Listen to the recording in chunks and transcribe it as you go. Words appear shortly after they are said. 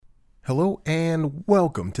Hello and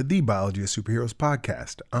welcome to the Biology of Superheroes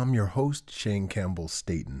podcast. I'm your host, Shane Campbell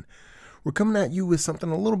Staten. We're coming at you with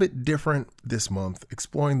something a little bit different this month,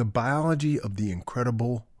 exploring the biology of the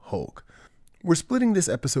Incredible Hulk. We're splitting this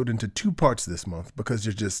episode into two parts this month because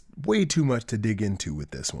there's just way too much to dig into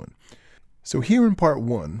with this one. So here in part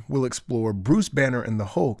one, we'll explore Bruce Banner and the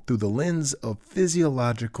Hulk through the lens of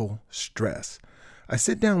physiological stress. I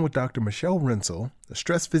sit down with Dr. Michelle Rensel, a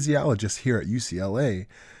stress physiologist here at UCLA,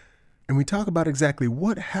 and we talk about exactly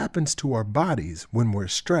what happens to our bodies when we're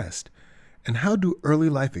stressed, and how do early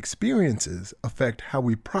life experiences affect how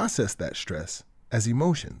we process that stress as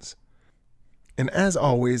emotions. And as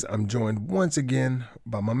always, I'm joined once again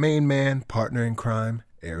by my main man, partner in crime,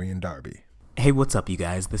 Arian Darby. Hey, what's up, you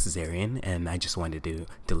guys? This is Arian, and I just wanted to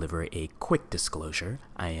deliver a quick disclosure.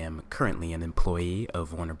 I am currently an employee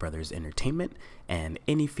of Warner Brothers Entertainment, and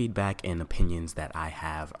any feedback and opinions that I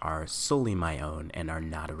have are solely my own and are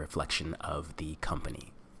not a reflection of the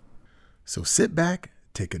company. So sit back,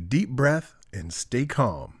 take a deep breath, and stay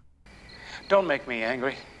calm. Don't make me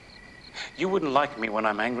angry. You wouldn't like me when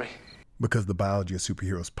I'm angry. Because the Biology of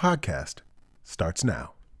Superheroes podcast starts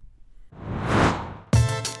now.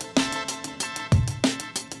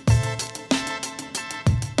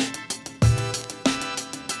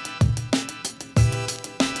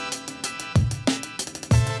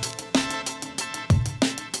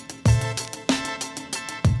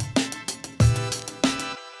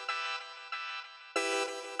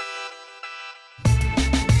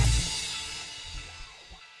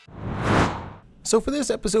 So for this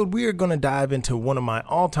episode, we are going to dive into one of my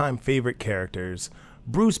all-time favorite characters,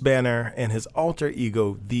 Bruce Banner, and his alter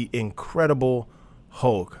ego, the Incredible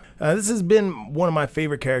Hulk. This has been one of my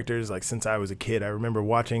favorite characters since I was a kid. I remember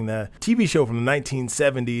watching the TV show from the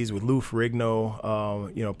 1970s with Lou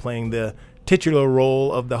Ferrigno, playing the titular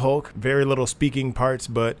role of the Hulk. Very little speaking parts,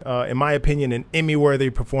 but in my opinion, an Emmy-worthy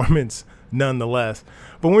performance nonetheless.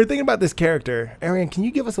 But when we're thinking about this character, Arian, can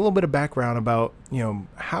you give us a little bit of background about,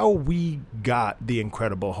 how we got the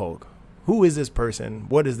Incredible Hulk? Who is this person?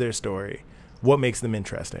 What is their story? What makes them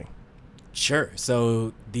interesting? Sure.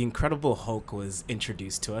 So the Incredible Hulk was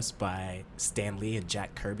introduced to us by Stan Lee and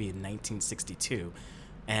Jack Kirby in 1962.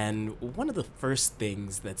 And one of the first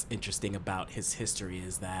things that's interesting about his history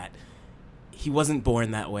is that he wasn't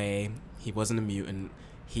born that way. He wasn't a mutant.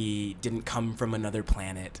 He didn't come from another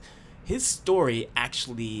planet. His story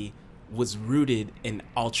actually was rooted in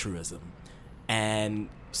altruism. And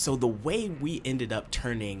so the way we ended up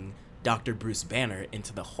turning Dr. Bruce Banner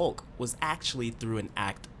into the Hulk was actually through an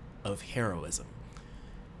act of heroism.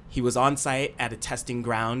 He was on site at a testing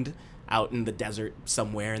ground out in the desert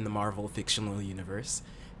somewhere in the Marvel fictional universe,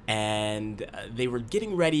 and they were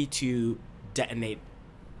getting ready to detonate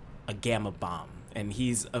a gamma bomb. And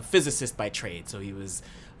he's a physicist by trade, so he was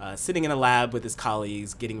sitting in a lab with his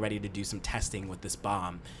colleagues getting ready to do some testing with this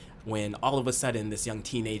bomb when all of a sudden this young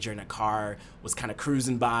teenager in a car was kind of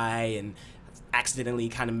cruising by and accidentally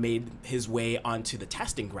kind of made his way onto the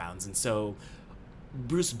testing grounds. And so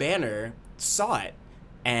Bruce Banner saw it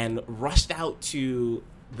and rushed out to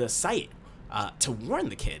the site to warn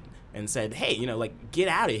the kid and said, hey, get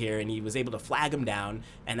out of here. And he was able to flag him down.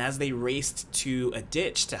 And as they raced to a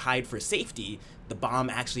ditch to hide for safety, the bomb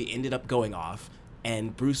actually ended up going off.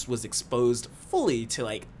 And Bruce was exposed fully to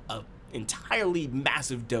a entirely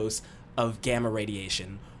massive dose of gamma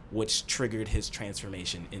radiation, which triggered his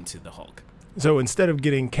transformation into the Hulk. So instead of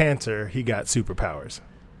getting cancer, he got superpowers.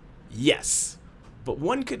 Yes. But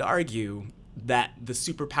one could argue that the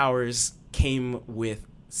superpowers came with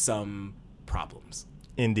some problems.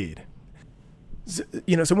 Indeed. So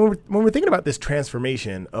when we're thinking about this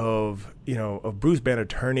transformation of Bruce Banner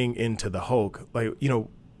turning into the Hulk,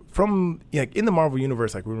 from in the Marvel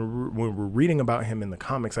universe, when we're reading about him in the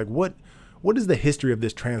comics, what is the history of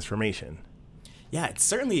this transformation? Yeah, it's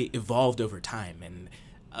certainly evolved over time. And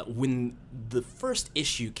when the first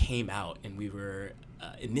issue came out and we were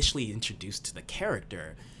initially introduced to the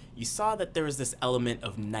character, you saw that there was this element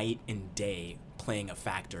of night and day playing a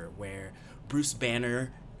factor where Bruce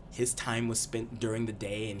Banner, his time was spent during the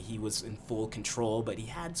day and he was in full control, but he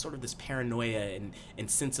had sort of this paranoia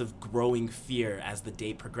and sense of growing fear as the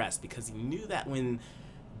day progressed, because he knew that when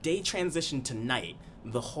day transitioned to night,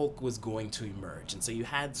 the Hulk was going to emerge. And so you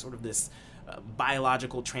had sort of this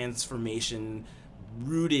biological transformation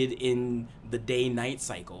rooted in the day-night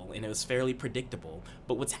cycle, and it was fairly predictable.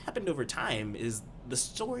 But what's happened over time is the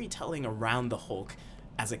storytelling around the Hulk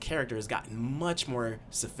as a character has gotten much more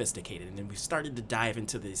sophisticated, and we've started to dive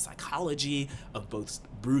into the psychology of both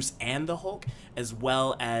Bruce and the Hulk, as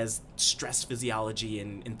well as stress physiology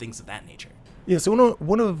and things of that nature. Yeah, so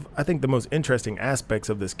one of I think the most interesting aspects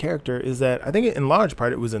of this character is that I think in large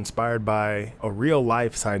part it was inspired by a real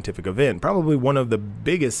life scientific event, probably one of the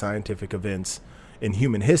biggest scientific events in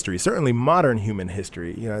human history, certainly modern human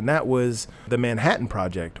history, and that was the Manhattan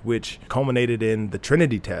Project, which culminated in the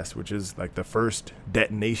Trinity test, which is like the first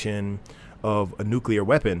detonation of a nuclear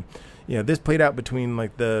weapon. This played out between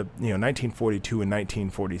like the 1942 and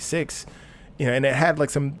 1946. And it had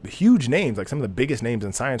like some huge names, like some of the biggest names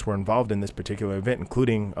in science were involved in this particular event,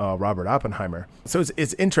 including Robert Oppenheimer. So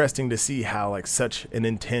it's interesting to see how like such an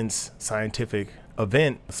intense scientific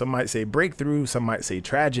event, some might say breakthrough, some might say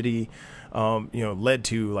tragedy, led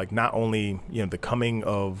to like not only, the coming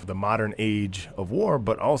of the modern age of war,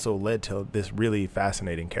 but also led to this really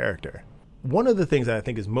fascinating character. One of the things that I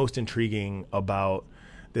think is most intriguing about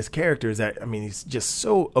this character is that, he's just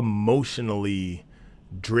so emotionally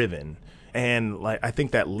driven. And like I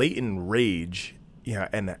think that latent rage,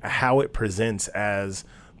 and how it presents as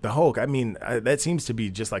the Hulk, that seems to be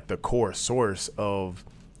just like the core source of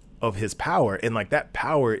his power. And like that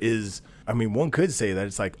power is, one could say that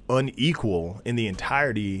it's like unequal in the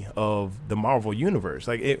entirety of the Marvel universe.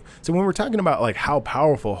 So when we're talking about like how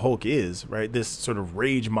powerful Hulk is, right, this sort of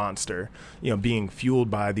rage monster, being fueled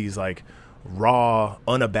by these like raw,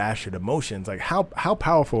 unabashed emotions, like how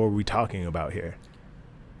powerful are we talking about here?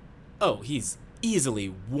 Oh, he's easily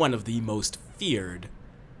one of the most feared,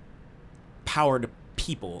 powered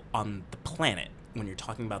people on the planet when you're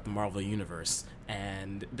talking about the Marvel Universe.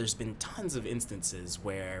 And there's been tons of instances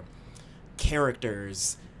where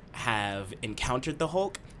characters have encountered the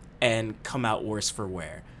Hulk and come out worse for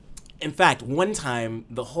wear. In fact, one time,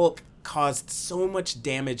 the Hulk caused so much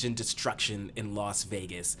damage and destruction in Las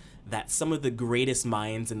Vegas that some of the greatest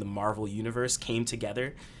minds in the Marvel Universe came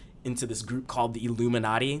together into this group called the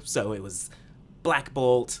Illuminati. So it was Black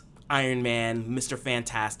Bolt, Iron Man, Mr.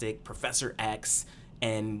 Fantastic, Professor X,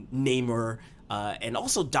 and Namor, and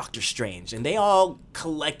also Doctor Strange. And they all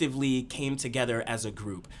collectively came together as a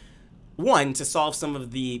group. One, to solve some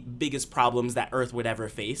of the biggest problems that Earth would ever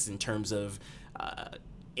face in terms of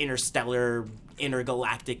interstellar,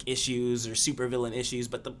 intergalactic issues or supervillain issues.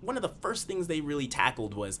 But one of the first things they really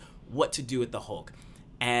tackled was what to do with the Hulk.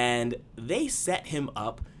 And they set him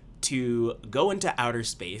up to go into outer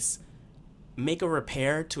space, make a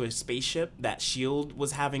repair to a spaceship that S.H.I.E.L.D.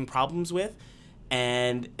 was having problems with,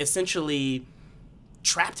 and essentially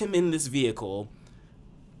trapped him in this vehicle,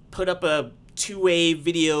 put up a two-way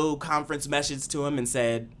video conference message to him and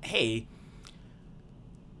said, hey,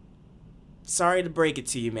 sorry to break it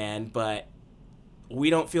to you, man, but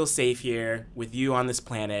we don't feel safe here with you on this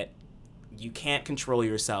planet. You can't control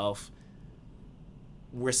yourself.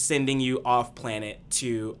 We're sending you off planet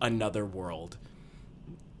to another world.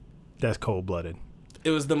 That's cold-blooded. It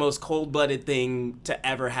was the most cold-blooded thing to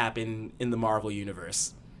ever happen in the Marvel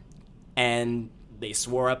Universe. And they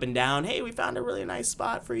swore up and down, hey, we found a really nice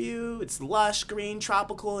spot for you. It's lush, green,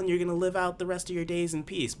 tropical, and you're going to live out the rest of your days in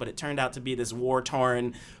peace. But it turned out to be this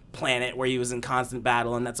war-torn planet where he was in constant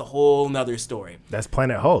battle, and that's a whole nother story. That's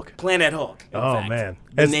Planet Hulk. Planet Hulk, in fact. Man.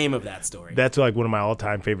 The name of that story. That's like one of my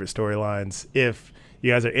all-time favorite storylines. If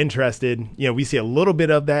you guys are interested, we see a little bit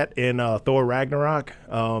of that in Thor Ragnarok,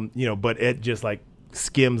 but it just like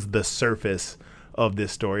skims the surface of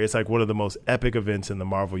this story. It's like one of the most epic events in the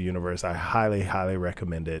Marvel Universe. I highly, highly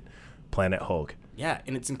recommend it. Planet Hulk. Yeah,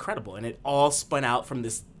 and it's incredible. And it all spun out from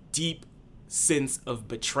this deep sense of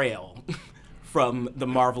betrayal from the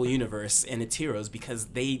Marvel Universe and its heroes because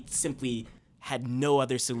they simply had no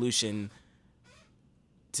other solution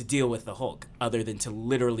to deal with the Hulk other than to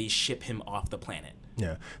literally ship him off the planet.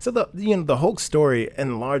 Yeah. So the Hulk story,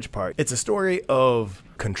 in large part, it's a story of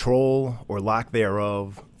control or lack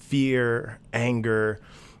thereof, fear, anger.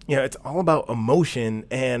 It's all about emotion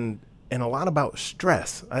and a lot about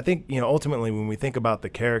stress. I think, ultimately when we think about the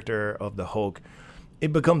character of the Hulk,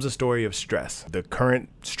 it becomes a story of stress. The current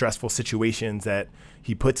stressful situations that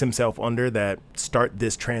he puts himself under that start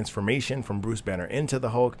this transformation from Bruce Banner into the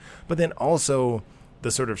Hulk, but then also the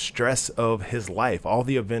sort of stress of his life, all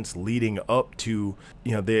the events leading up to,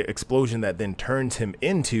 the explosion that then turns him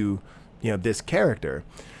into, this character.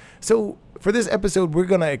 So for this episode, we're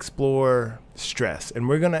going to explore stress, and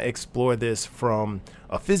we're going to explore this from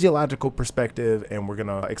a physiological perspective, and we're going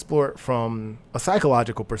to explore it from a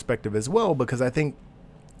psychological perspective as well, because I think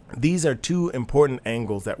these are two important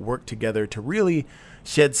angles that work together to really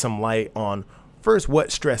shed some light on, first,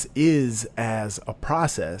 what stress is as a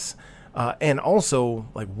process, and also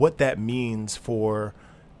like what that means for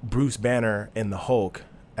Bruce Banner and the Hulk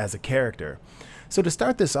as a character. So to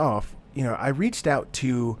start this off, I reached out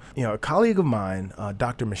to, a colleague of mine,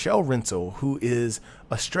 Dr. Michelle Rensel, who is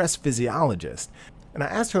a stress physiologist. And I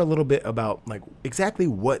asked her a little bit about exactly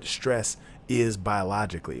what stress is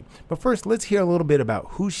biologically. But first, let's hear a little bit about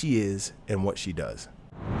who she is and what she does.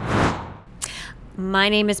 My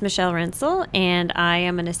name is Michelle Rensel, and I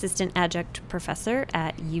am an assistant adjunct professor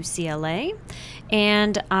at UCLA.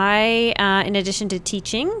 And I, in addition to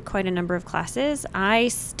teaching quite a number of classes, I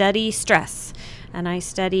study stress. And I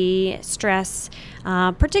study stress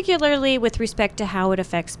particularly with respect to how it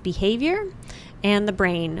affects behavior and the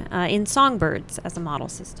brain in songbirds as a model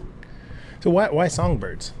system. So why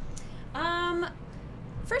songbirds?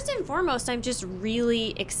 First and foremost, I'm just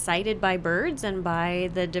really excited by birds and by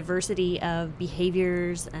the diversity of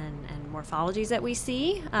behaviors and morphologies that we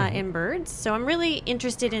see in birds. So I'm really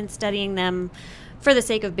interested in studying them for the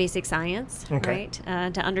sake of basic science, right?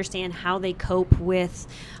 To understand how they cope with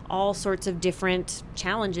all sorts of different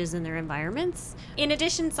challenges in their environments. In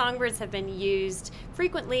addition, songbirds have been used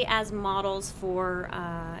frequently as models for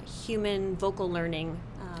human vocal learning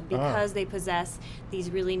because they possess these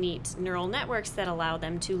really neat neural networks that allow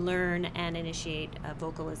them to learn and initiate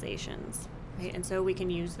vocalizations. Right? And so we can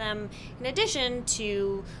use them in addition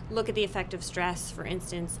to look at the effect of stress, for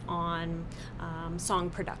instance, on song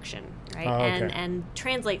production, right? And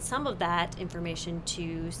translate some of that information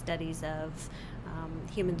to studies of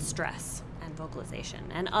human stress and vocalization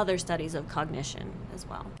and other studies of cognition as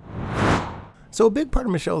well. So a big part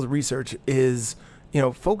of Michelle's research is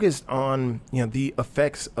focused on, the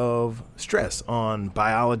effects of stress on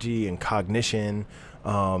biology and cognition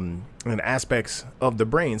and aspects of the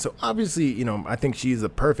brain. So obviously, I think she's the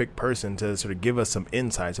perfect person to sort of give us some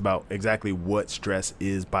insights about exactly what stress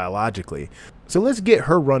is biologically. So let's get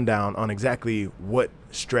her rundown on exactly what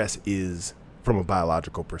stress is from a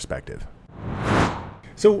biological perspective.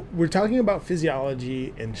 So we're talking about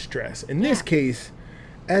physiology and stress. In this case,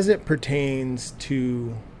 as it pertains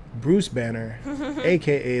to Bruce Banner,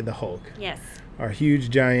 a.k.a. the Hulk. Yes. Our huge,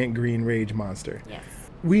 giant, green rage monster. Yes.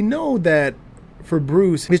 We know that for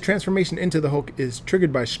Bruce, his transformation into the Hulk is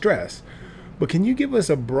triggered by stress. But can you give us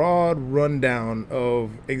a broad rundown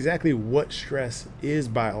of exactly what stress is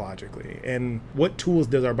biologically and what tools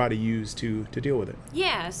does our body use to deal with it?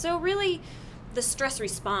 Yeah, so really the stress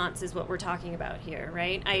response is what we're talking about here,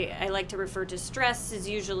 right? I like to refer to stress as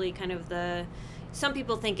usually kind of some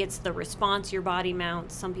people think it's the response your body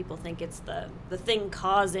mounts. Some people think it's the thing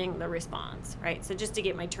causing the response, right? So just to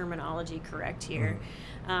get my terminology correct here,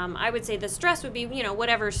 I would say the stress would be,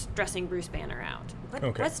 whatever's stressing Bruce Banner out.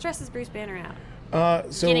 What stresses Bruce Banner out?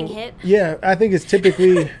 Getting hit? Yeah, I think it's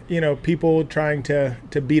typically, people trying to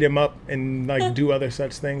beat him up and do other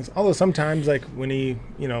such things. Although sometimes when he,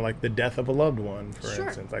 the death of a loved one, for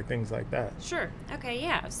instance, things like that. Sure. Okay,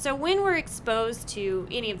 yeah. So when we're exposed to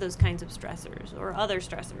any of those kinds of stressors or other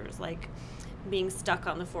stressors, like being stuck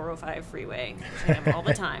on the 405 freeway, which I am all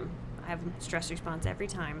the time. I have a stress response every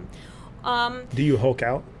time. Do you Hulk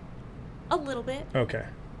out? A little bit. Okay.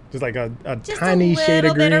 Just like a just tiny shade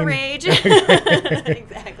of green. Just a little bit of rage.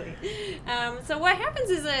 Exactly. So what happens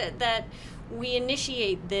is that we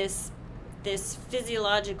initiate this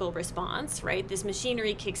physiological response, right? This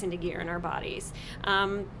machinery kicks into gear in our bodies,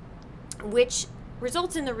 which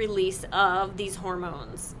results in the release of these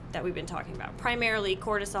hormones that we've been talking about, primarily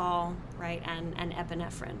cortisol, right, and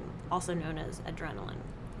epinephrine, also known as adrenaline.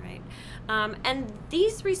 Right. And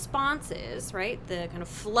these responses, right, the kind of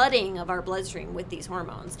flooding of our bloodstream with these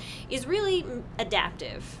hormones is really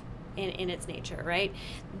adaptive in its nature, right?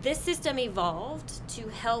 This system evolved to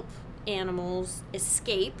help animals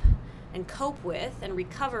escape and cope with and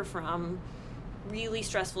recover from really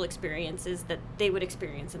stressful experiences that they would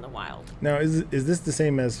experience in the wild. Now, is this the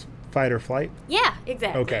same as fight or flight? Yeah,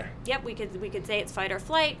 exactly. Okay. Yep, we could say it's fight or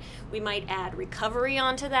flight. We might add recovery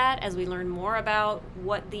onto that as we learn more about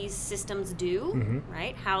what these systems do,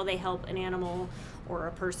 right? How they help an animal or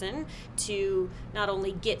a person to not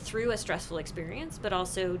only get through a stressful experience, but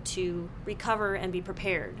also to recover and be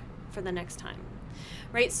prepared for the next time,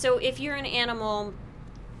 right? So if you're an animal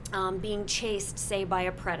being chased, say, by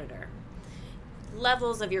a predator,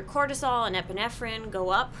 levels of your cortisol and epinephrine go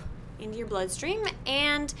up into your bloodstream,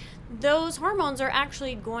 and those hormones are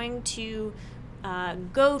actually going to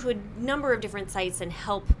go to a number of different sites and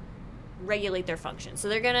help regulate their function. So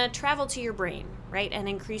they're going to travel to your brain, right, and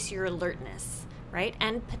increase your alertness, right,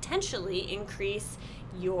 and potentially increase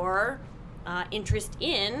your interest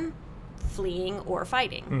in fleeing or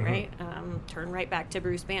fighting, right? Turn right back to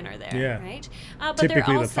Bruce Banner there, right? But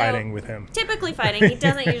typically the fighting with him. Typically fighting. He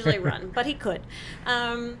doesn't usually run, but he could.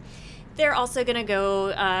 They're also going to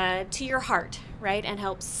go to your heart, right, and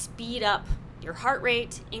help speed up your heart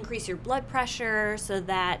rate, increase your blood pressure so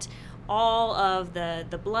that all of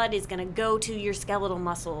the blood is going to go to your skeletal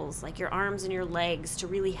muscles, like your arms and your legs, to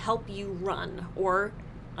really help you run or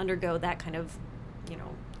undergo that kind of,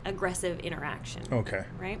 aggressive interaction. Okay.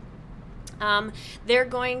 Right? They're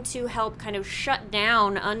going to help kind of shut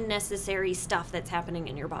down unnecessary stuff that's happening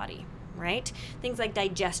in your body, right? Things like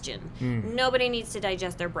digestion. Nobody needs to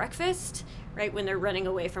digest their breakfast, right, when they're running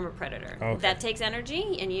away from a predator. Okay. That takes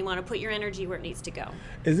energy, and you want to put your energy where it needs to go.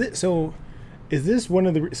 Is this one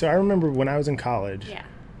of the... So I remember when I was in college,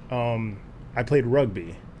 I played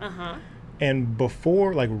rugby. Uh-huh. And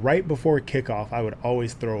right before kickoff, I would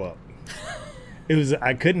always throw up.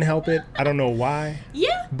 I couldn't help it. I don't know why.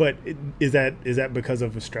 Yeah. But is that because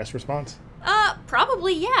of a stress response?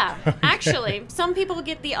 Probably, yeah. Okay. Actually, some people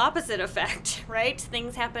get the opposite effect, right?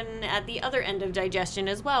 Things happen at the other end of digestion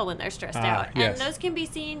as well when they're stressed out. Yes. And those can be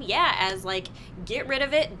seen, as like, get rid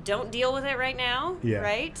of it, don't deal with it right now,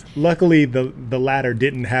 right? Luckily, the latter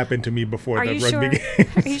didn't happen to me before the rugby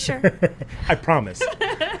games. Are you sure? I promise.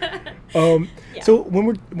 So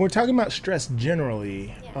when we're talking about stress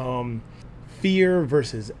generally, fear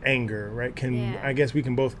versus anger, right? I guess we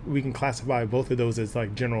can classify both of those as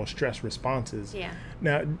like general stress responses. Yeah.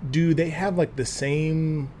 Now, do they have like the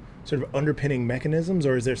same sort of underpinning mechanisms,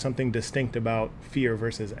 or is there something distinct about fear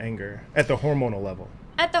versus anger at the hormonal level?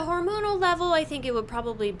 At the hormonal level, I think it would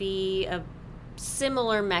probably be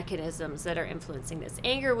similar mechanisms that are influencing this.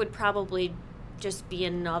 Anger would probably just be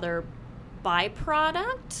another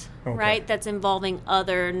byproduct, right? That's involving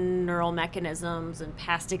other neural mechanisms and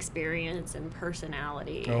past experience and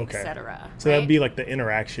personality, etc. So that'd be like the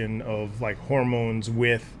interaction of like hormones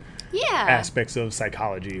with aspects of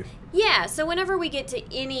psychology. Yeah. So whenever we get to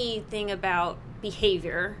anything about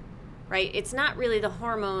behavior, right, it's not really the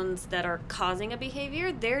hormones that are causing a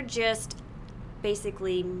behavior. They're just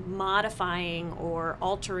basically modifying or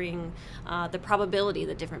altering the probability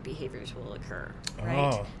that different behaviors will occur,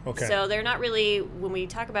 right? Oh, okay. So they're not really, when we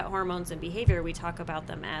talk about hormones and behavior, we talk about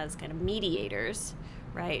them as kind of mediators,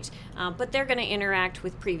 right? But they're going to interact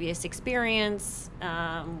with previous experience,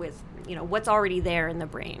 with what's already there in the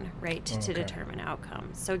brain, right, to determine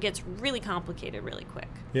outcomes. So it gets really complicated really quick.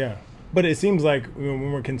 Yeah. But it seems like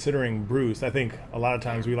when we're considering Bruce, I think a lot of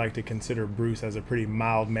times we like to consider Bruce as a pretty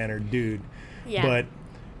mild-mannered dude. Yeah. But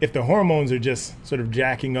if the hormones are just sort of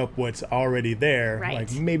jacking up what's already there,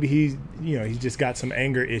 like maybe he's just got some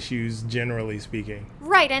anger issues, generally speaking.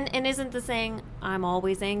 Right, and isn't the saying, I'm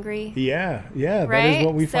always angry? Yeah, right? That is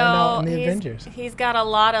what we find out in the Avengers. He's got a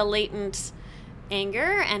lot of latent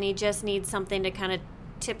anger, and he just needs something to kind of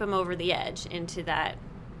tip him over the edge into the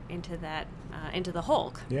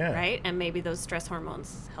Hulk, right? And maybe those stress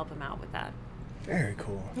hormones help him out with that. Very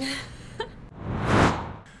cool.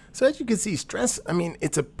 So as you can see, stress,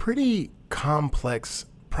 it's a pretty complex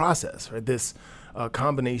process, right? This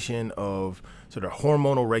combination of sort of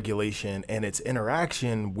hormonal regulation and its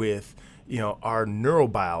interaction with, our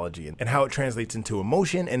neurobiology and how it translates into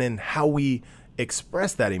emotion and then how we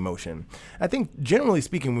express that emotion. I think generally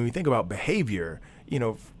speaking, when we think about behavior,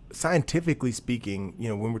 scientifically speaking,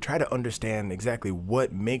 when we try to understand exactly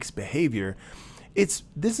what makes behavior, this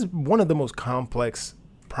is one of the most complex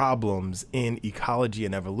problems in ecology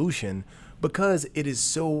and evolution because it is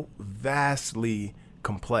so vastly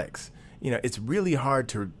complex. It's really hard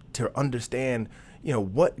to understand,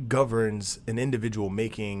 what governs an individual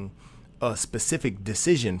making a specific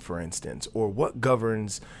decision, for instance, or what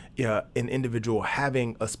governs an individual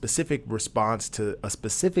having a specific response to a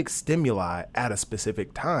specific stimuli at a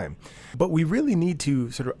specific time. But we really need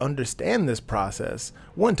to sort of understand this process,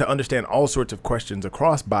 one, to understand all sorts of questions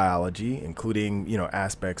across biology, including,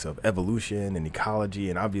 aspects of evolution and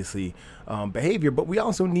ecology and obviously behavior. But we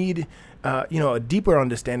also need, a deeper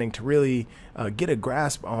understanding to really get a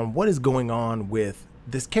grasp on what is going on with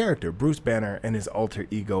this character, Bruce Banner, and his alter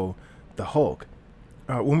ego, the Hulk.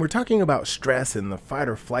 When we're talking about stress and the fight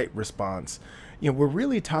or flight response, we're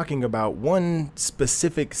really talking about one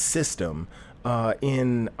specific system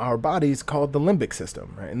in our bodies called the limbic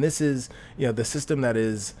system, right? And this is, the system that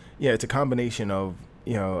is, it's a combination of,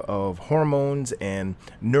 of hormones and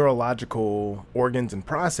neurological organs and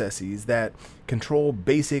processes that control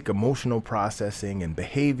basic emotional processing and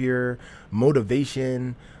behavior,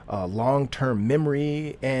 motivation, long-term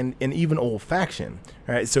memory, and even olfaction,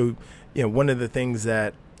 right? So, one of the things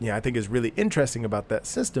that I think is really interesting about that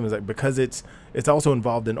system is that because it's also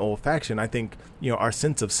involved in olfaction, I think our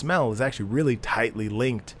sense of smell is actually really tightly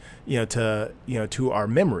linked to our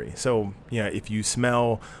memory. So if you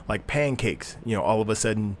smell like pancakes, all of a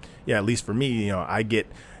sudden, at least for me, I get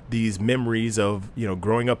these memories of,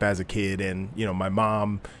 growing up as a kid and, my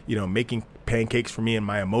mom, making pancakes for me and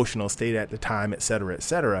my emotional state at the time, et cetera, et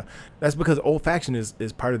cetera. That's because olfaction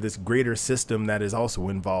is part of this greater system that is also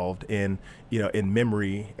involved in, in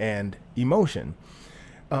memory and emotion.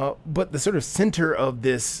 But the sort of center of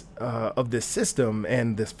this system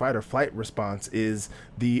and this fight or flight response is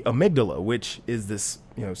the amygdala, which is this,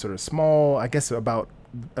 sort of small, I guess about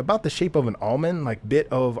the shape of an almond, like bit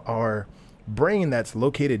of our brain that's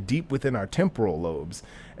located deep within our temporal lobes.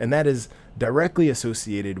 And that is directly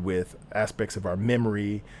associated with aspects of our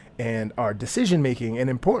memory and our decision making, and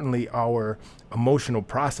importantly, our emotional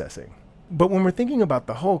processing. But when we're thinking about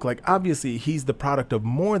the Hulk, like obviously he's the product of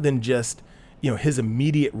more than just, his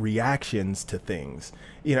immediate reactions to things.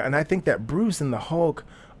 And I think that Bruce and the Hulk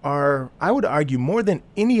are, I would argue, more than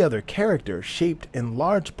any other character, shaped in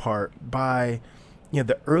large part by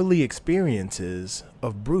the early experiences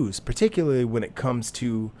of Bruce, particularly when it comes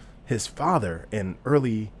to his father and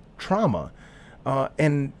early trauma.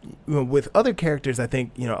 And with other characters, I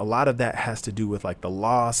think, a lot of that has to do with like the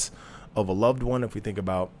loss of a loved one. If we think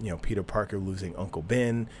about, Peter Parker losing Uncle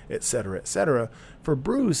Ben, et cetera, et cetera. For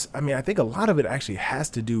Bruce, I think a lot of it actually has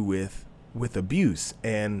to do with abuse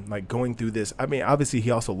and like going through this. Obviously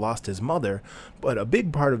he also lost his mother, but a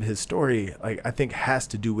big part of his story, like I think, has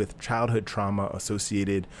to do with childhood trauma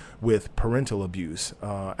associated with parental abuse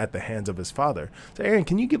at the hands of his father. So Aaron,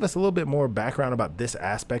 can you give us a little bit more background about this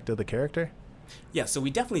aspect of the character? Yeah, so we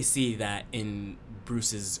definitely see that in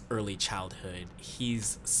Bruce's early childhood.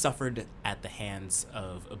 He's suffered at the hands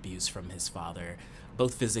of abuse from his father,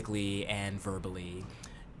 both physically and verbally.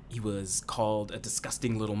 He was called a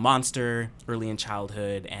disgusting little monster early in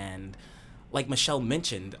childhood, and like Michelle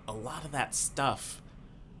mentioned, a lot of that stuff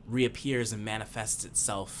reappears and manifests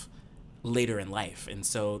itself later in life. And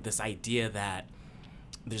so this idea that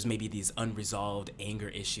there's maybe these unresolved anger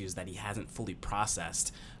issues that he hasn't fully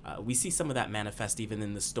processed, we see some of that manifest even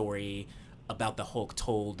in the story about the Hulk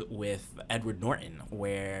told with Edward Norton,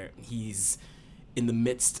 where he's in the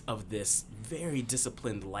midst of this very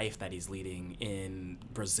disciplined life that he's leading in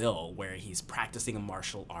Brazil, where he's practicing a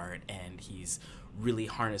martial art and he's really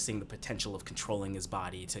harnessing the potential of controlling his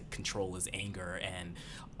body to control his anger, and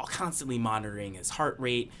constantly monitoring his heart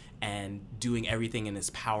rate and doing everything in his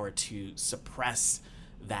power to suppress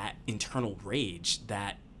that internal rage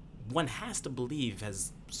that one has to believe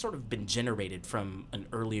has sort of been generated from an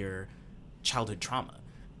earlier childhood trauma.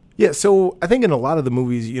 Yeah, so I think in a lot of the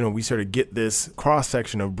movies, we sort of get this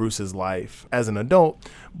cross-section of Bruce's life as an adult,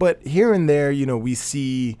 but here and there, we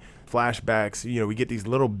see flashbacks, we get these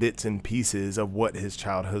little bits and pieces of what his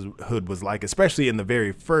childhood was like, especially in the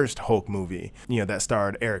very first Hulk movie, that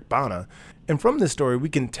starred Eric Bana. And from this story, we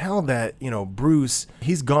can tell that, Bruce,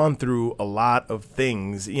 he's gone through a lot of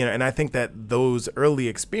things, and I think that those early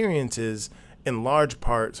experiences in large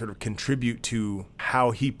part sort of contribute to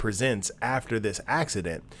how he presents after this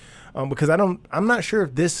accident. Because I'm not sure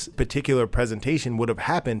if this particular presentation would have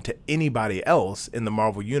happened to anybody else in the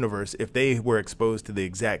Marvel Universe if they were exposed to the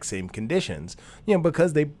exact same conditions,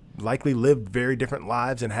 because they likely lived very different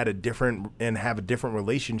lives and have a different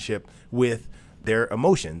relationship with their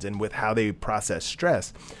emotions and with how they process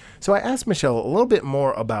stress. So I asked Michelle a little bit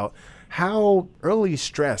more about how early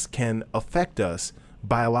stress can affect us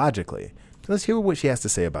biologically. Let's hear what she has to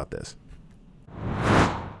say about this.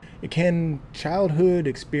 Can childhood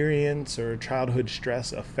experience or childhood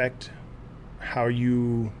stress affect how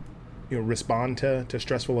you respond to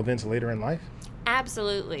stressful events later in life?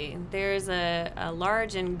 Absolutely. There's a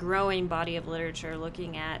large and growing body of literature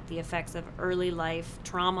looking at the effects of early life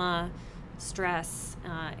trauma, stress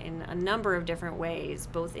in a number of different ways,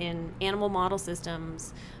 both in animal model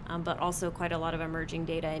systems, but also quite a lot of emerging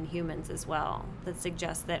data in humans as well, that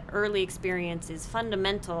suggests that early experience is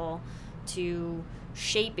fundamental to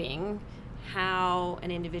shaping how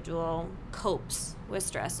an individual copes with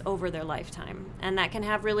stress over their lifetime. And that can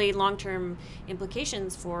have really long-term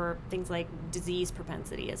implications for things like disease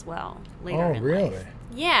propensity as well later in life.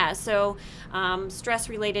 Yeah, so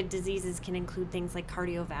stress-related diseases can include things like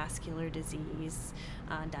cardiovascular disease,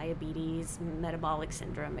 diabetes, metabolic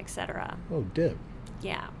syndrome, etc. Oh, dip.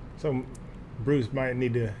 Yeah. So Bruce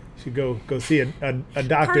should go see a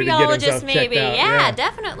doctor to get himself maybe. checked out. Yeah,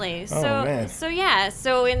 definitely. Man.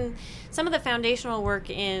 So in some of the foundational work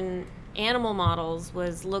in animal models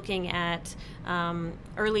was looking at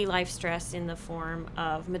early life stress in the form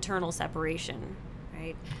of maternal separation,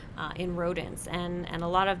 right, in rodents, and a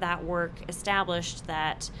lot of that work established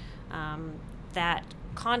that that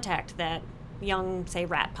contact that young, say,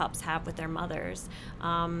 rat pups have with their mothers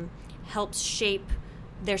helps shape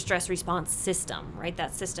their stress response system, right?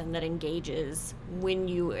 That system that engages when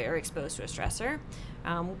you are exposed to a stressor.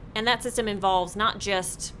 And that system involves not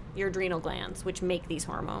just your adrenal glands, which make these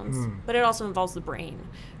hormones, but it also involves the brain,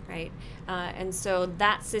 right? And so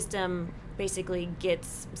that system basically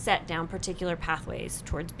gets set down particular pathways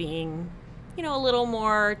towards being, a little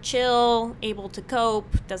more chill, able to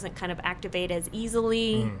cope, doesn't kind of activate as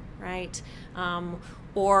easily, right?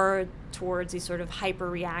 Or towards these sort of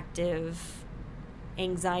hyperreactive,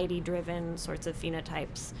 anxiety-driven sorts of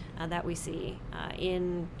phenotypes that we see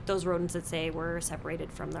in those rodents that say were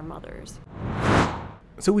separated from their mothers.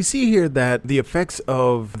 So we see here that the effects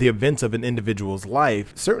of the events of an individual's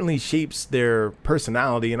life certainly shapes their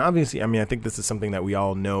personality. And obviously, I think this is something that we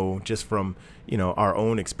all know just from, our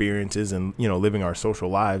own experiences and, living our social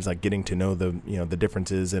lives, like getting to know the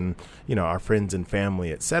differences in, our friends and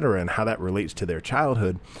family, et cetera, and how that relates to their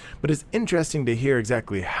childhood. But it's interesting to hear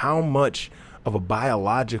exactly how much of a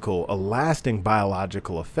lasting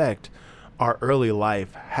biological effect our early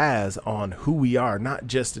life has on who we are, not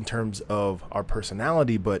just in terms of our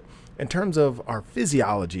personality, but in terms of our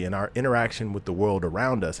physiology and our interaction with the world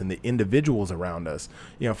around us and the individuals around us,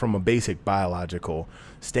 from a basic biological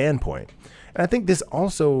standpoint. And I think this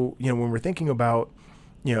also, when we're thinking about,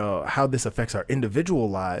 how this affects our individual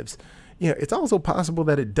lives, it's also possible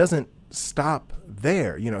that it doesn't stop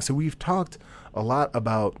there. So we've talked a lot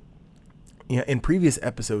about, in previous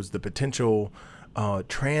episodes, the potential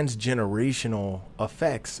transgenerational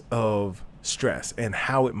effects of stress and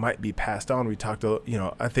how it might be passed on. We talked,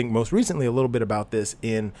 I think most recently a little bit about this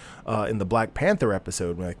in the Black Panther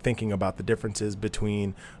episode, like thinking about the differences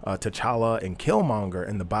between T'Challa and Killmonger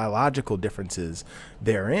and the biological differences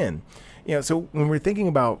therein. So when we're thinking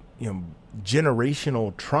about,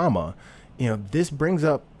 generational trauma, this brings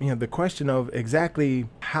up, the question of exactly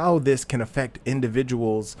how this can affect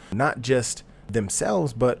individuals, not just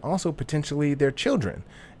themselves, but also potentially their children.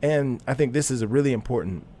 And I think this is a really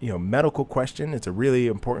important, medical question. It's a really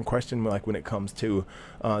important question, like when it comes to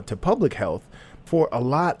public health for a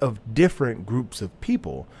lot of different groups of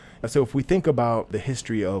people. So if we think about the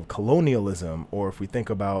history of colonialism, or if we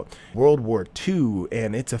think about World War II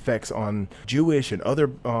and its effects on Jewish and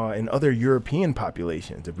other European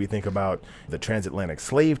populations, if we think about the transatlantic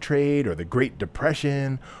slave trade or the Great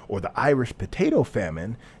Depression or the Irish potato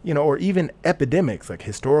famine, or even epidemics, like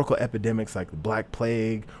historical epidemics like the Black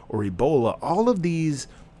Plague or Ebola, all of these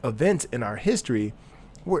events in our history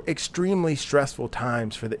were extremely stressful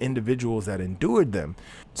times for the individuals that endured them.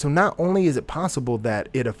 So not only is it possible that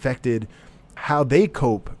it affected how they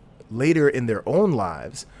cope later in their own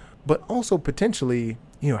lives, but also potentially,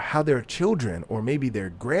 how their children or maybe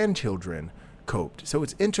their grandchildren coped. So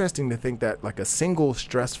it's interesting to think that like a single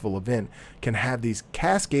stressful event can have these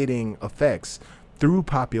cascading effects through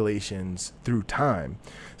populations, through time.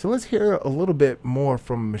 So let's hear a little bit more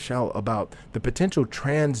from Michelle about the potential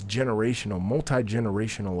transgenerational,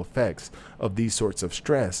 multi-generational effects of these sorts of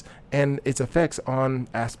stress and its effects on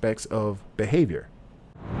aspects of behavior.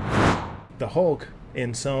 The Hulk,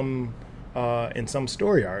 in some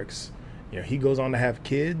story arcs, he goes on to have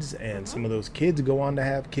kids, and some of those kids go on to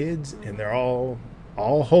have kids, and they're all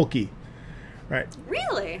hulky. Right.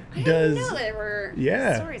 Really? I didn't know there were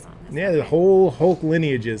stories on this. Yeah, the whole Hulk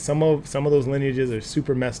lineages. Some of those lineages are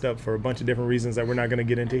super messed up for a bunch of different reasons that we're not going to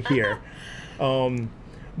get into here. But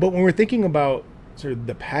when we're thinking about sort of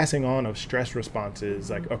the passing on of stress responses,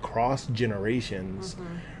 like across generations,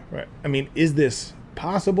 right? Is this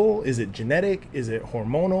possible? Is it genetic? Is it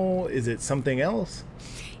hormonal? Is it something else?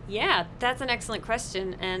 Yeah, that's an excellent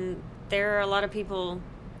question. And there are a lot of people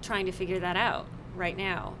trying to figure that out right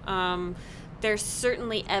now. There's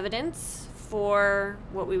certainly evidence for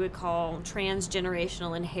what we would call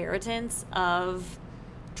transgenerational inheritance of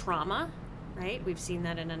trauma, right? We've seen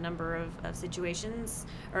that in a number of situations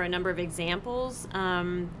or a number of examples.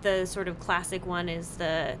 The sort of classic one is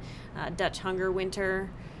the Dutch hunger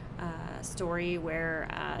winter story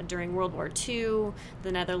where during World War II,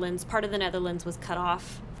 part of the Netherlands was cut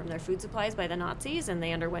off from their food supplies by the Nazis, and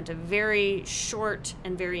they underwent a very short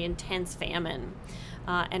and very intense famine.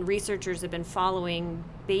 And researchers have been following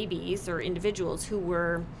babies or individuals who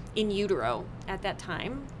were in utero at that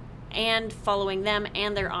time and following them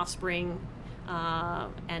and their offspring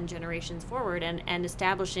and generations forward and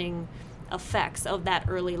establishing effects of that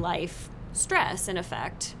early life stress and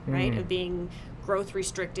effect, right, of being growth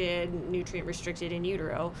restricted, nutrient restricted in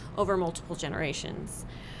utero over multiple generations.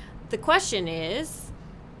 The question is,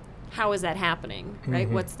 how is that happening, right?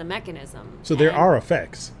 What's the mechanism? So there are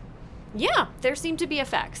effects. Yeah, there seem to be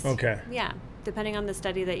effects. Okay. Yeah, depending on the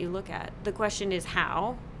study that you look at. The question is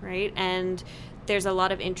how, right? And There's a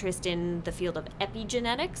lot of interest in the field of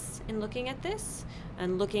epigenetics in looking at this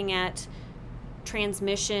and looking at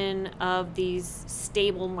transmission of these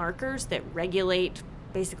stable markers that regulate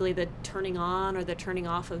basically the turning on or the turning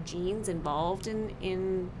off of genes involved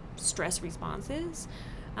in stress responses.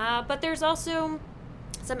 But there's also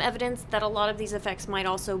some evidence that a lot of these effects might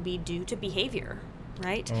also be due to behavior,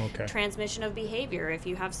 right? Okay. Transmission of behavior. If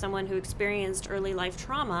you have someone who experienced early life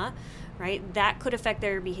trauma, right, that could affect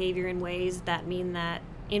their behavior in ways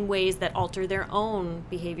that alter their own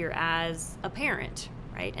behavior as a parent,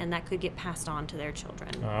 right? And that could get passed on to their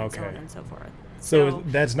children, and so on and so forth. So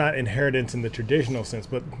that's not inheritance in the traditional sense,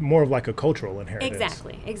 but more of like a cultural inheritance.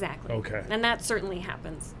 Exactly. Okay. And that certainly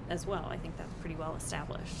happens as well. I think that's pretty well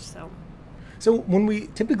established. So when we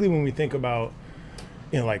think about,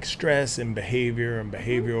 like stress and behavior and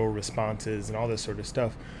behavioral responses and all this sort of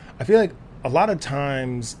stuff, I feel like a lot of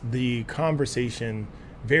times the conversation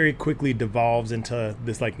very quickly devolves into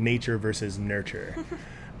this like nature versus nurture.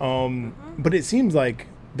 But it seems like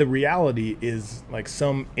the reality is like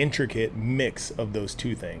some intricate mix of those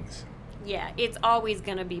two things. Yeah, it's always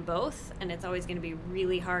going to be both, and it's always going to be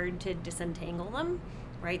really hard to disentangle them,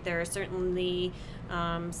 right? There are certainly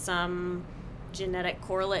some genetic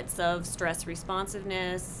correlates of stress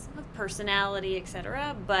responsiveness, of personality,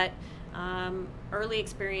 etc. But early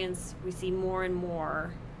experience, we see more and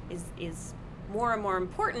more is more and more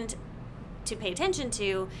important to pay attention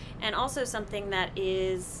to, and also something that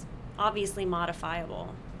is obviously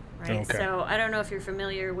modifiable, right? Okay. So I don't know if you're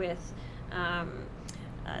familiar with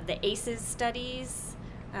the ACEs studies,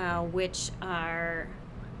 which are,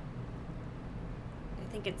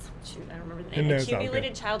 I think it's, I don't remember the name. No, it's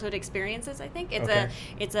Accumulated Childhood Experiences, I think.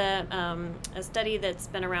 It's a study that's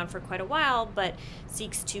been around for quite a while, but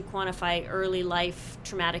seeks to quantify early life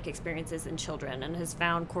traumatic experiences in children, and has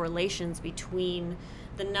found correlations between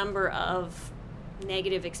the number of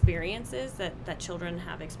negative experiences that children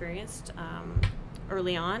have experienced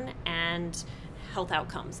early on and health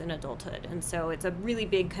outcomes in adulthood. And so it's a really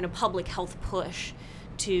big kind of public health push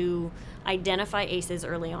to identify ACEs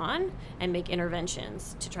early on and make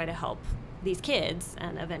interventions to try to help these kids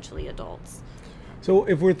and eventually adults. So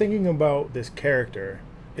if we're thinking about this character,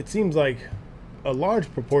 it seems like a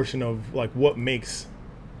large proportion of like what makes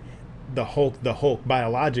the Hulk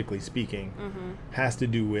biologically speaking has to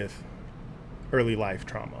do with early life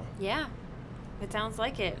trauma. Yeah, it sounds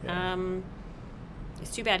like it. Yeah.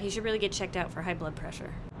 It's too bad. He should really get checked out for high blood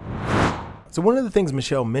pressure. So one of the things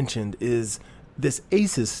Michelle mentioned is this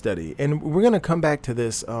ACEs study, and we're going to come back to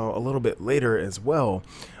this a little bit later as well.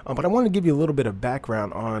 But I want to give you a little bit of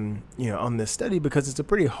background on this study, because it's a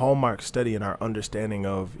pretty hallmark study in our understanding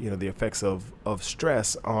of the effects of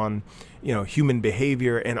stress on human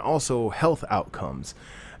behavior and also health outcomes.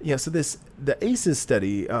 So the ACEs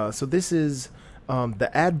study. So this is the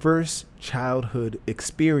Adverse Childhood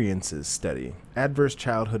Experiences study. Adverse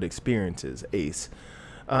Childhood Experiences, ACE,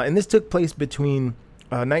 and this took place between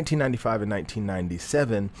 1995 and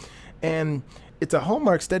 1997, and it's a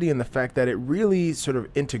hallmark study in the fact that it really sort of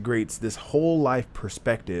integrates this whole life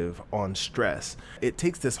perspective on stress. It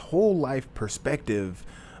takes this whole life perspective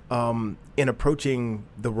in approaching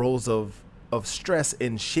the roles of stress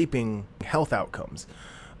in shaping health outcomes,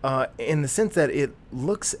 in the sense that it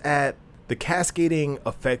looks at the cascading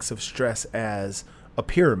effects of stress as a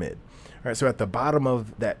pyramid. Right, so at the bottom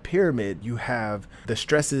of that pyramid, you have the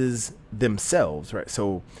stresses themselves, right?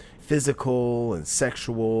 So physical and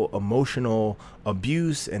sexual, emotional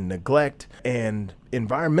abuse and neglect, and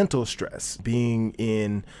environmental stress, being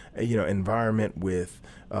in environment with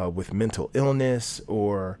mental illness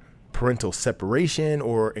or parental separation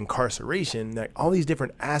or incarceration, like all these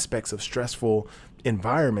different aspects of stressful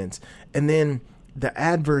environments, and then the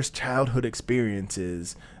adverse childhood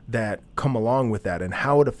experiences that come along with that and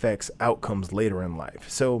how it affects outcomes later in life.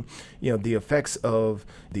 So, the effects of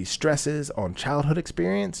these stresses on childhood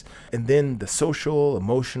experience, and then the social,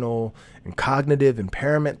 emotional, and cognitive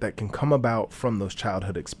impairment that can come about from those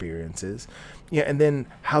childhood experiences. And then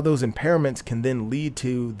how those impairments can then lead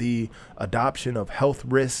to the adoption of health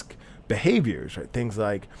risk behaviors, right? Things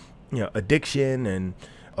like, addiction and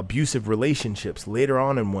abusive relationships later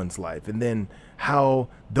on in one's life, and then how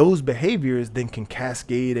those behaviors then can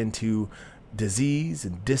cascade into disease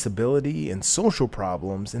and disability and social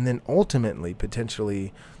problems, and then ultimately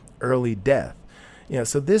potentially early death.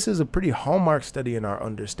 So this is a pretty hallmark study in our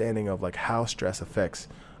understanding of like how stress affects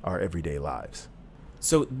our everyday lives.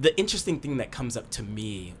 So the interesting thing that comes up to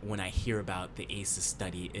me when I hear about the ACEs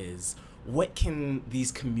study is, what can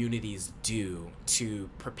these communities do to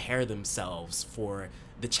prepare themselves for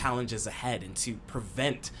the challenges ahead and to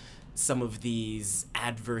prevent some of these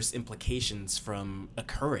adverse implications from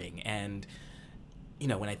occurring. And,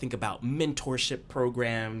 when I think about mentorship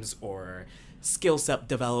programs or skill set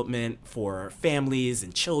development for families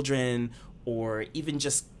and children, or even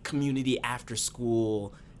just community after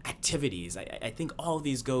school activities, I think all of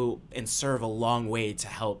these go and serve a long way to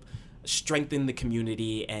help strengthen the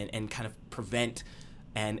community and kind of prevent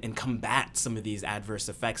and combat some of these adverse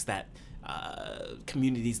effects that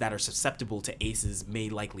communities that are susceptible to ACEs may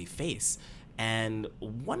likely face. And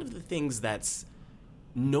one of the things that's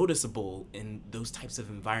noticeable in those types of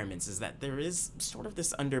environments is that there is sort of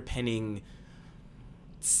this underpinning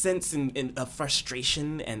sense of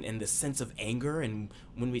frustration and the sense of anger. And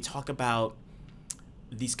when we talk about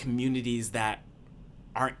these communities that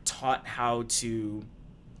aren't taught how to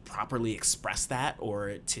properly express that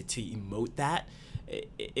or to emote that,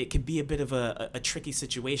 it could be a bit of a tricky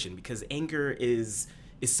situation, because anger is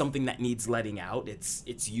something that needs letting out.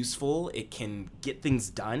 It's useful. It can get things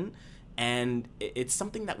done, and it's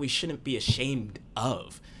something that we shouldn't be ashamed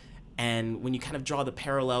of. And when you kind of draw the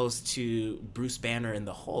parallels to Bruce Banner and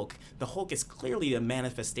the Hulk is clearly a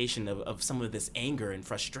manifestation of some of this anger and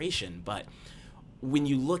frustration. But when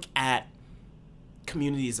you look at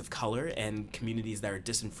communities of color and communities that are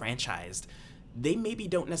disenfranchised, they maybe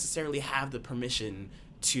don't necessarily have the permission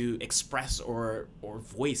to express or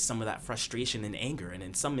voice some of that frustration and anger. And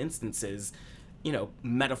in some instances,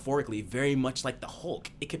 metaphorically, very much like the Hulk,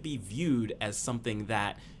 it could be viewed as something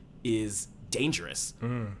that is dangerous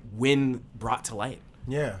when brought to light.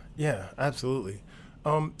 Yeah, absolutely.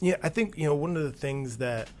 I think, one of the things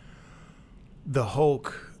that the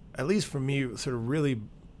Hulk, at least for me, sort of really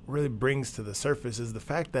brings to the surface is the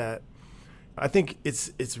fact that I think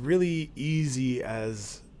it's really easy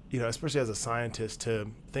as, especially as a scientist,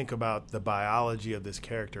 to think about the biology of this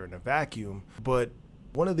character in a vacuum. But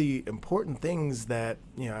one of the important things that,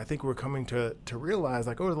 I think we're coming to realize,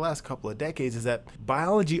 like over the last couple of decades, is that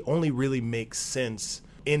biology only really makes sense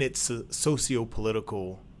in its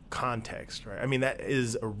socio-political context, right? I mean, that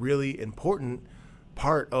is a really important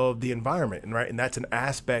part of the environment, right? And that's an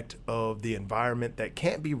aspect of the environment that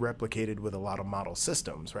can't be replicated with a lot of model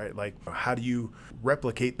systems, right? Like, how do you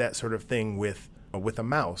replicate that sort of thing with a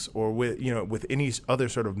mouse or with any other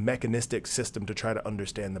sort of mechanistic system to try to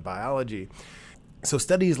understand the biology? So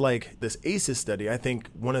studies like this ACEs study, I think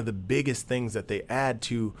one of the biggest things that they add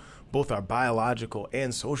to both our biological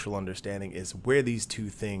and social understanding is where these two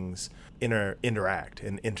things interact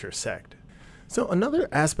and intersect. So another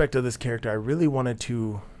aspect of this character I really wanted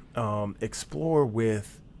to explore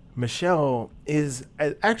with Michelle is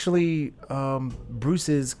actually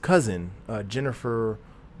Bruce's cousin, Jennifer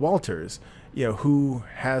Walters, who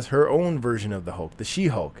has her own version of the Hulk, the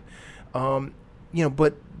She-Hulk.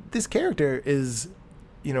 But this character is,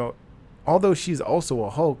 although she's also a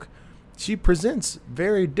Hulk, she presents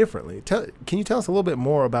very differently. Can you tell us a little bit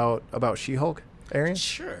more about She-Hulk, Arian?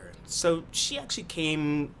 Sure. So she actually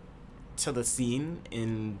came to the scene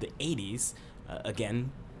in the 80s.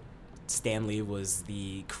 Again, Stan Lee was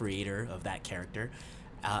the creator of that character.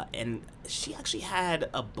 And she actually had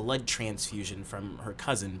a blood transfusion from her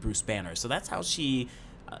cousin, Bruce Banner. So that's how she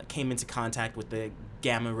came into contact with the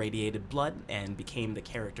gamma-radiated blood and became the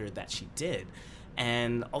character that she did.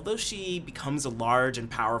 And although she becomes a large and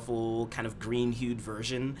powerful kind of green-hued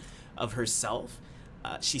version of herself,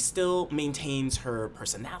 she still maintains her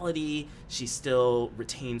personality, she still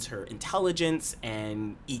retains her intelligence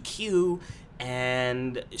and EQ,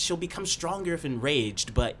 and she'll become stronger if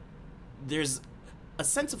enraged, but there's a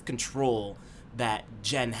sense of control that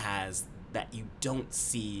Jen has that you don't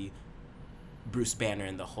see Bruce Banner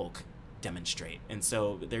and the Hulk demonstrate. And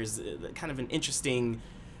so there's kind of an interesting,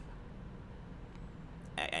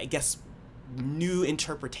 I guess, new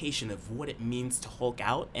interpretation of what it means to Hulk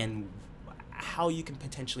out and how you can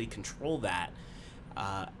potentially control that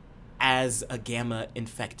as a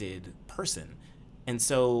gamma-infected person. And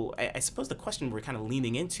so I suppose the question we're kind of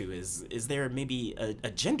leaning into is there maybe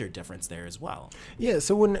a gender difference there as well? Yeah,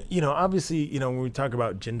 so when, obviously, when we talk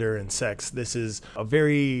about gender and sex, this is a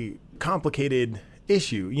very complicated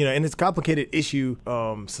issue, and it's a complicated issue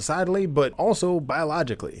societally, but also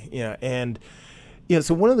biologically, and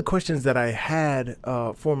so one of the questions that I had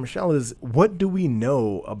for Michelle is, what do we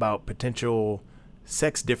know about potential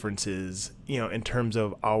sex differences, in terms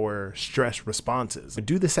of our stress responses?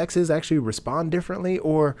 Do the sexes actually respond differently,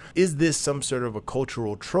 or is this some sort of a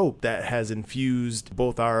cultural trope that has infused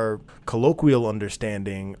both our colloquial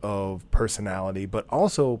understanding of personality, but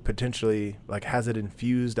also potentially, like, has it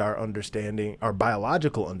infused our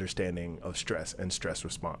biological understanding of stress and stress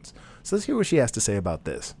response? So let's hear what she has to say about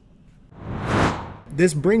this.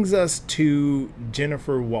 this brings us to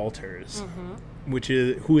Jennifer Walters,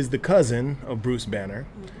 who is the cousin of Bruce Banner.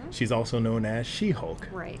 She's also known as She-Hulk.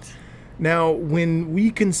 Right. Now, when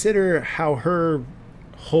we consider how her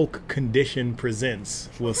Hulk condition presents,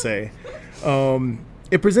 we'll say,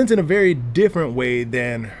 it presents in a very different way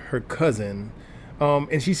than her cousin.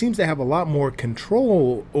 And she seems to have a lot more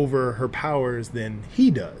control over her powers than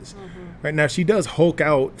he does. Right now, she does Hulk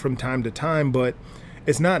out from time to time, but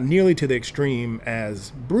it's not nearly to the extreme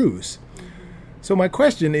as Bruce. So my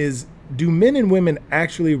question is, do men and women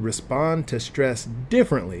actually respond to stress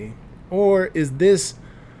differently? Or is this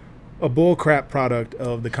a bullcrap product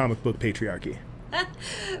of the comic book patriarchy?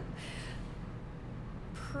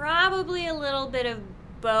 Probably a little bit of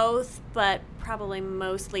both, but probably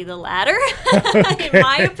mostly the latter, Okay. in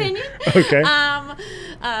my opinion. Okay.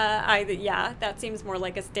 That seems more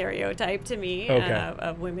like a stereotype to me, Okay.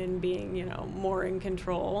 of women being, more in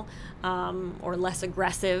control, or less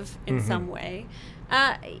aggressive in some way.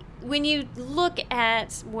 When you look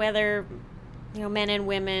at whether, men and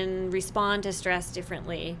women respond to stress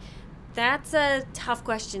differently, that's a tough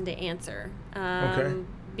question to answer.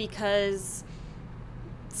 Because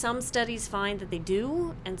some studies find that they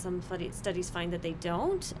do, and some studies find that they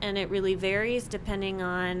don't, and it really varies depending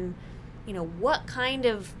on, what kind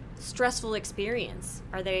of stressful experience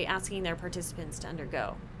are they asking their participants to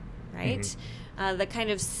undergo, right? The kind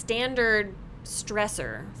of standard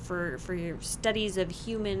stressor for your studies of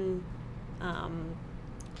human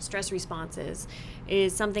stress responses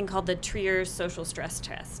is something called the Trier social stress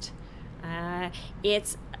test.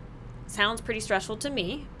 It sounds pretty stressful to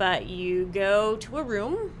me, but you go to a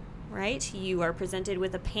room, right? You are presented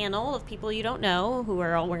with a panel of people you don't know who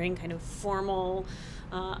are all wearing kind of formal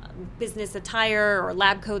business attire or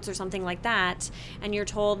lab coats or something like that, and you're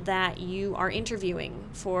told that you are interviewing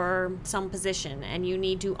for some position and you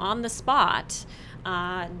need to, on the spot,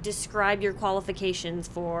 describe your qualifications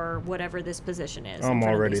for whatever this position is. I'm in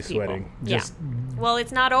front of already these people. sweating. Yeah. Well,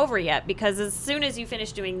 it's not over yet, because as soon as you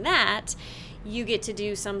finish doing that, you get to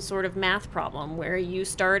do some sort of math problem where you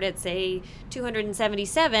start at, say,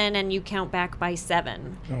 277 and you count back by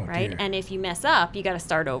 7, right? Dear. And if you mess up, you got to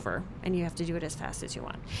start over, and you have to do it as fast as you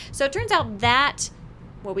want. So it turns out that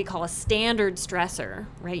what we call a standard stressor,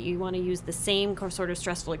 right? You want to use the same sort of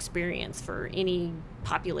stressful experience for any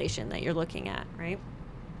population that you're looking at, right?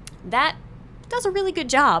 That does a really good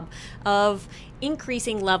job of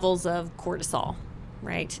increasing levels of cortisol,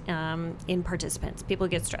 right, in participants. People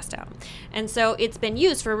get stressed out. And so it's been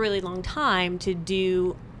used for a really long time to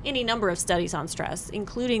do any number of studies on stress,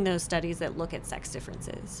 including those studies that look at sex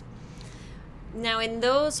differences. Now, in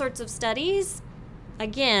those sorts of studies,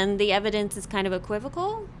 again, the evidence is kind of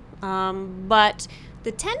equivocal, but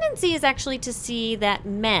the tendency is actually to see that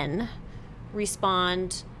men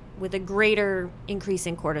respond with a greater increase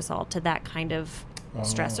in cortisol to that kind of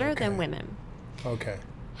stressor than women. Okay.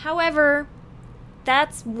 However,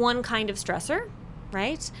 that's one kind of stressor,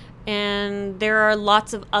 right? And there are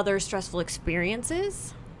lots of other stressful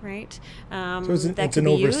experiences, right? So it's an that could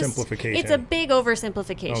be used. oversimplification. It's a big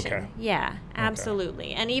oversimplification. Okay. Yeah,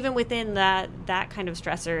 absolutely. And even within that kind of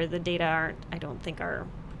stressor, the data I don't think are,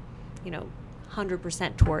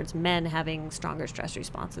 100% towards men having stronger stress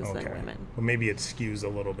responses than women. Well, maybe it skews a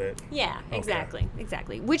little bit. Yeah,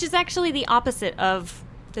 exactly. Which is actually the opposite of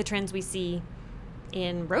the trends we see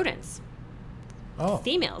in rodents. Oh.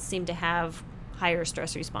 Females seem to have higher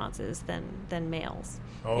stress responses than males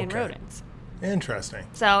in rodents. Interesting.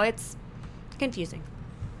 So it's confusing.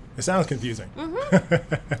 It sounds confusing.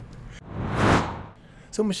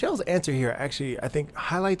 So Michelle's answer here actually, I think,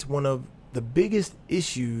 highlights one of the biggest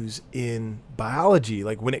issues in biology,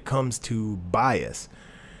 like when it comes to bias.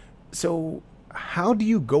 So how do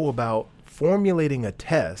you go about formulating a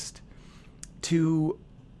test to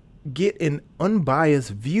get an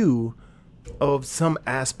unbiased view of some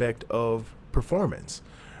aspect of performance?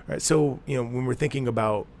 Right? So, when we're thinking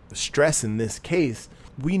about stress in this case,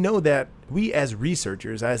 we know that we as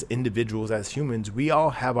researchers, as individuals, as humans, we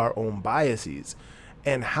all have our own biases.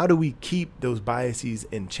 And how do we keep those biases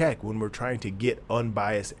in check when we're trying to get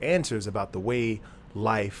unbiased answers about the way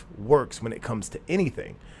life works when it comes to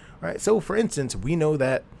anything, right? So, for instance, we know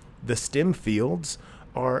that the STEM fields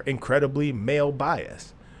are incredibly male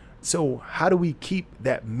biased. So how do we keep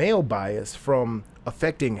that male bias from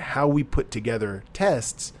affecting how we put together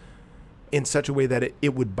tests in such a way that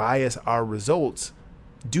it would bias our results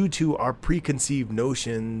due to our preconceived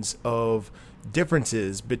notions of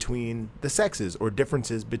differences between the sexes or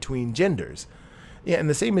differences between genders? Yeah, and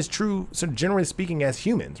the same is true, so generally speaking, as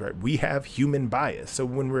humans, right? We have human bias. So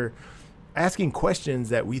when we're asking questions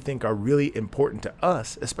that we think are really important to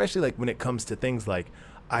us, especially like when it comes to things like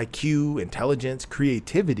IQ, intelligence,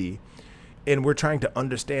 creativity, and we're trying to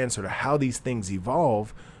understand sort of how these things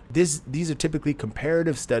evolve. These are typically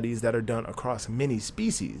comparative studies that are done across many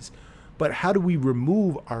species. But how do we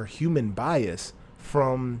remove our human bias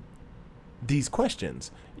from these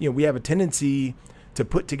questions? We have a tendency to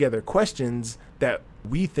put together questions that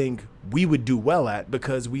we think we would do well at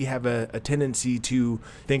because we have a tendency to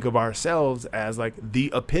think of ourselves as like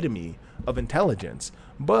the epitome of intelligence.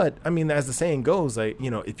 But I mean, as the saying goes, like,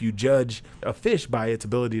 if you judge a fish by its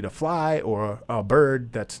ability to fly, or a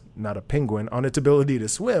bird that's not a penguin on its ability to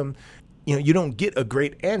swim, you don't get a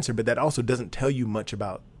great answer, but that also doesn't tell you much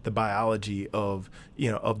about the biology of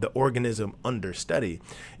the organism under study.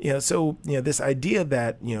 So this idea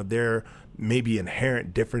that there may be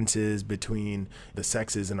inherent differences between the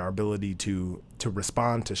sexes and our ability to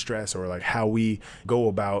respond to stress, or like how we go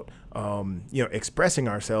about expressing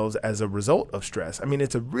ourselves as a result of stress. I mean,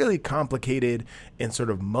 it's a really complicated and sort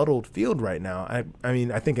of muddled field right now.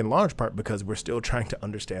 I think in large part because we're still trying to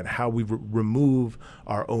understand how we remove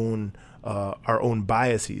our own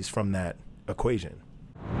biases from that equation.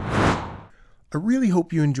 I really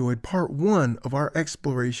hope you enjoyed part 1 of our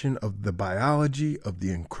exploration of the biology of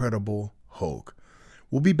the Incredible Hulk.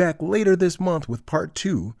 We'll be back later this month with part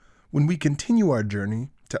 2, when we continue our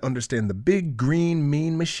journey to understand the big green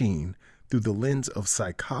mean machine through the lens of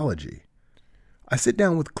psychology. I sit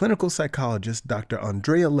down with clinical psychologist Dr.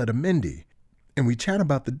 Andrea Letamendi, and we chat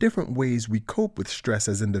about the different ways we cope with stress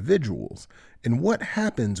as individuals and what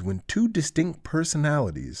happens when 2 distinct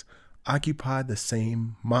personalities occupy the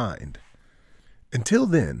same mind. Until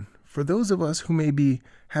then, for those of us who may be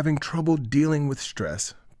having trouble dealing with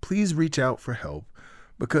stress, please reach out for help,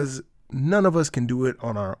 because none of us can do it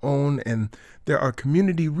on our own, and there are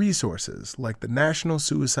community resources like the National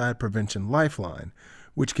Suicide Prevention Lifeline,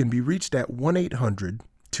 which can be reached at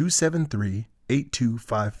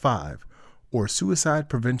 1-800-273-8255 or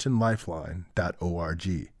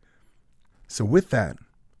suicidepreventionlifeline.org. So with that,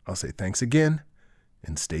 I'll say thanks again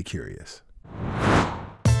and stay curious.